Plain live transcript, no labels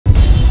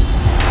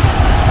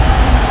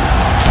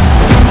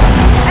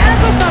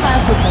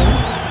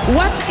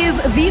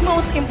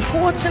most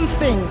important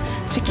thing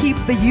to keep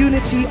the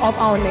unity of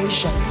our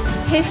nation.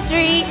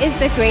 History is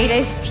the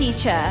greatest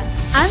teacher.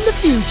 And the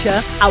future,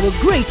 our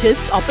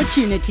greatest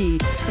opportunity.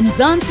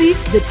 Mzansi,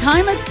 the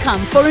time has come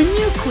for a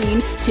new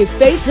queen to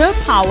face her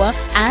power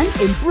and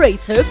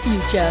embrace her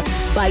future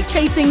by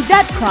chasing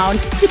that crown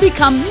to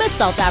become Miss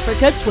South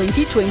Africa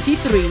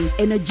 2023.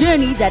 In a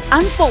journey that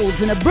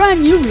unfolds in a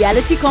brand new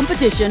reality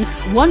competition,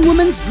 one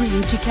woman's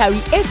dream to carry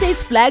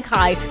SA's flag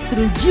high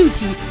through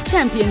duty,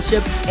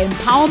 championship,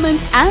 empowerment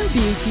and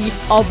beauty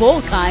of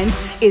all kinds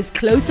is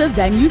closer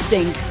than you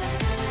think.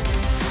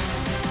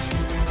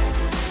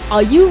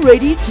 Are you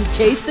ready to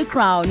chase the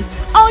crown?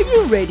 Are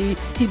you ready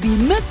to be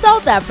Miss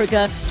South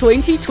Africa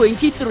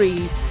 2023?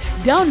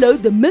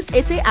 Download the Miss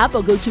SA app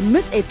or go to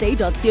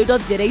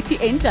missa.co.za to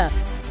enter.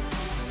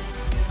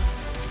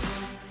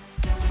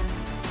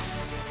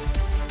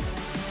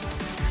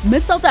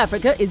 Miss South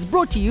Africa is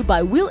brought to you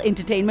by Weil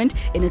Entertainment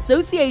in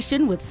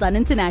association with Sun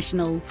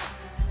International.